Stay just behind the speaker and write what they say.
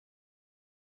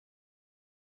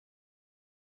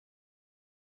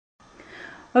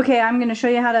Okay, I'm going to show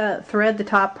you how to thread the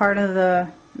top part of the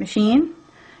machine.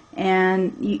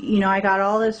 And you know, I got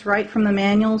all this right from the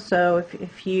manual, so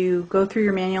if you go through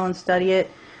your manual and study it,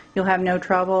 you'll have no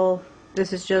trouble.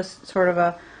 This is just sort of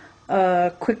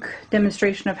a quick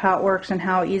demonstration of how it works and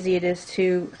how easy it is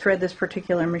to thread this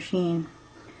particular machine.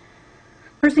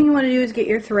 First thing you want to do is get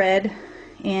your thread,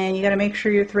 and you got to make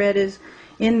sure your thread is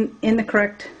in the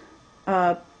correct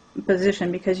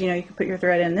position, because you know you can put your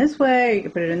thread in this way, you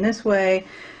can put it in this way,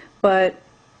 but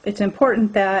it's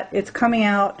important that it's coming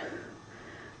out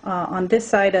on this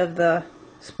side of the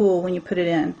spool when you put it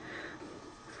in.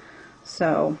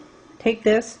 So take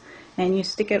this and you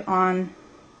stick it on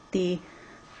the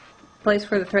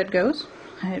place where the thread goes.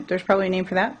 There's probably a name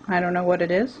for that, I don't know what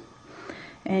it is.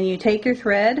 And you take your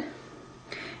thread,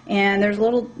 and there's a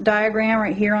little diagram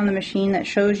right here on the machine that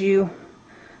shows you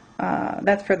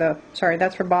that's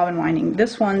for bobbin winding.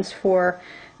 This one's for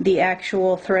the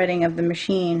actual threading of the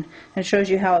machine, and shows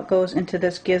you how it goes into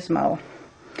this gizmo.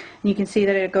 And you can see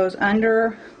that it goes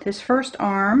under this first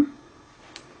arm,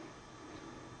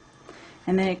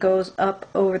 and then it goes up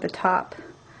over the top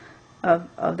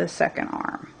of the second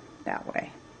arm that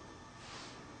way.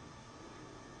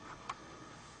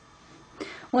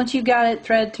 Once you've got it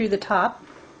thread through the top,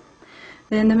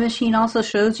 then the machine also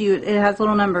shows you, it has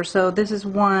little numbers. So this is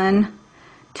 1,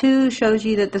 2 shows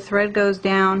you that the thread goes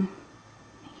down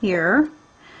here.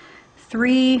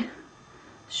 3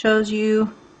 shows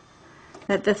you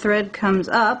that the thread comes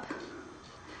up.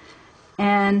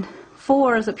 And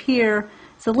 4 is up here.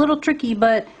 It's a little tricky,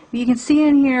 but you can see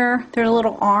in here there's a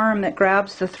little arm that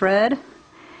grabs the thread,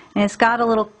 and it's got a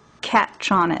little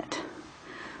catch on it.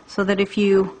 So that if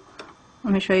you,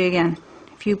 let me show you again,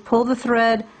 if you pull the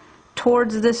thread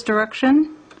towards this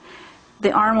direction,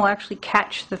 the arm will actually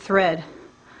catch the thread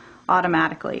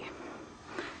automatically.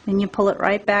 Then you pull it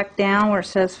right back down where it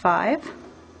says 5.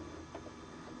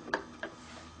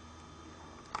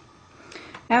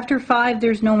 After 5,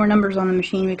 there's no more numbers on the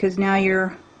machine, because now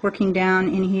you're working down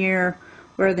in here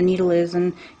where the needle is,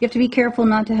 and you have to be careful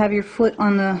not to have your foot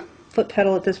on the foot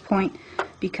pedal at this point,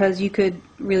 because you could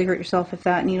really hurt yourself if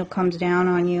that needle comes down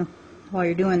on you while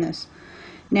you're doing this.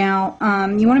 Now,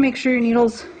 you want to make sure your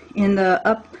needle's in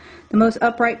the most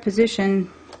upright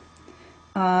position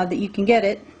that you can get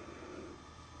it,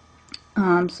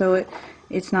 so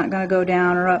it's not going to go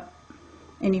down or up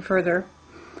any further.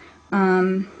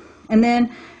 And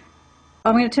then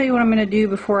I'm going to tell you what I'm going to do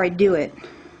before I do it.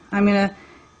 I'm going to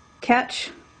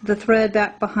catch the thread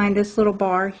back behind this little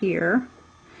bar here,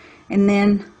 and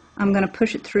then I'm going to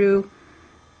push it through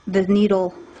the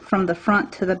needle from the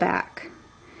front to the back.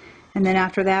 And then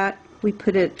after that, we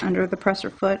put it under the presser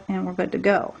foot and we're good to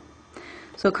go.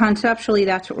 So conceptually,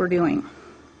 that's what we're doing.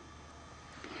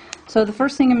 So the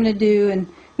first thing I'm going to do, and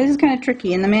this is kind of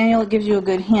tricky, in the manual it gives you a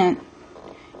good hint.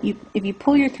 If you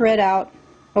pull your thread out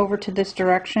over to this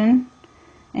direction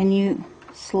and you can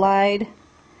slide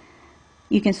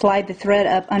the thread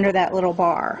up under that little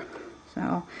bar.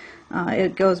 So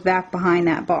it goes back behind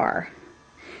that bar.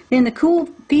 Then the cool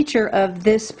feature of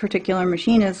this particular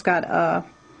machine is it's got a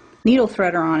needle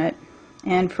threader on it,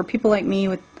 and for people like me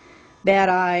with bad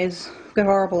eyes, got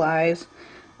horrible eyes,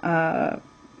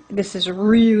 this is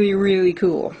really, really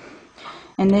cool.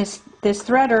 And this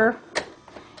threader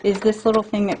is this little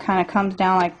thing that kind of comes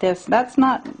down like this. That's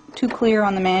not too clear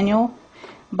on the manual,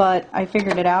 but I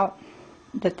figured it out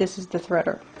that this is the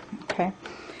threader. Okay.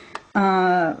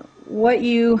 What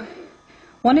you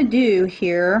want to do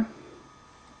here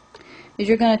is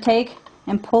you're going to take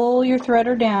and pull your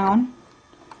threader down,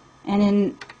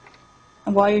 and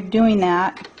while you're doing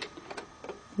that,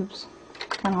 oops,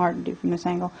 kind of hard to do from this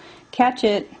angle, catch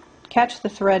the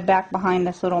thread back behind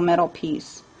this little metal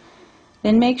piece.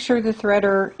 Then make sure the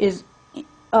threader is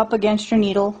up against your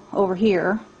needle over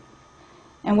here,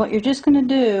 and what you're just going to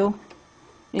do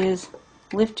is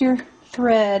lift your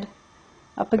thread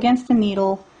up against the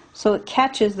needle so it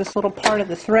catches this little part of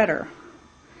the threader.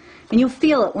 And you'll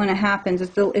feel it when it happens.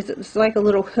 It's like a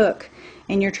little hook,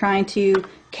 and you're trying to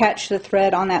catch the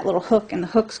thread on that little hook, and the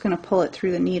hook's going to pull it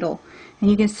through the needle. And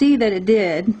you can see that it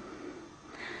did,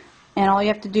 and all you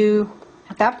have to do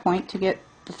at that point to get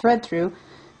the thread through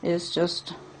is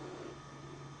just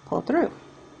pull it through.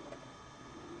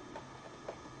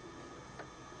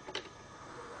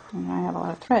 And I have a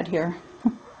lot of thread here.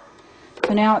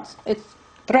 So now it's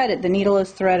threaded, the needle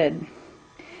is threaded.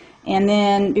 And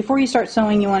then before you start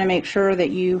sewing, you want to make sure that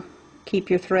you keep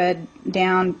your thread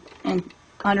down and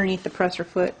underneath the presser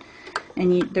foot,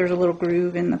 and there's a little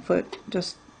groove in the foot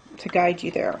just to guide you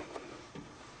there.